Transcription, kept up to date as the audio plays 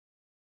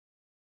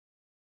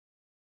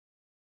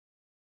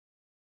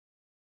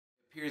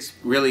Appears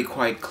really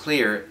quite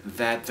clear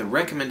that the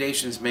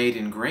recommendations made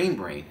in Grain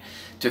Brain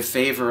to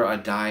favor a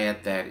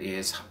diet that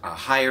is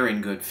higher in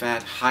good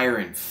fat, higher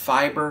in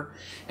fiber,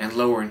 and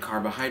lower in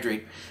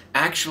carbohydrate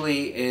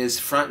actually is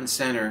front and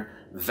center,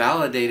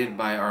 validated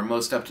by our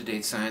most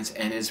up-to-date science,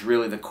 and is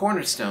really the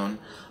cornerstone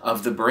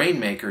of the Brain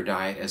Maker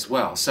diet as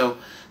well. So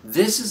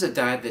this is a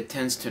diet that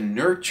tends to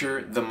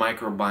nurture the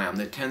microbiome,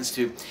 that tends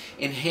to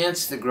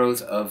enhance the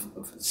growth of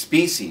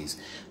species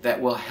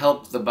that will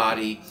help the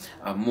body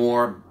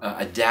more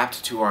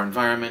adapt to our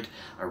environment,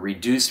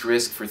 reduce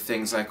risk for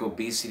things like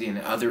obesity and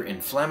other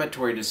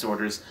inflammatory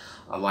disorders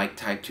like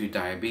type 2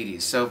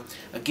 diabetes. So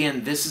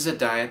again, this is a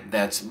diet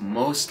that's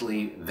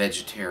mostly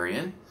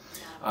vegetarian,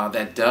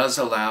 that does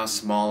allow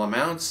small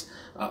amounts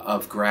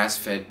of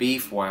grass-fed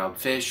beef, wild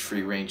fish,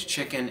 free-range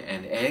chicken,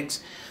 and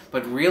eggs,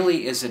 but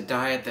really is a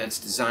diet that's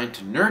designed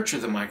to nurture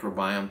the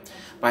microbiome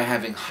by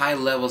having high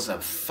levels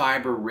of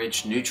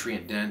fiber-rich,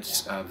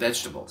 nutrient-dense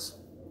vegetables.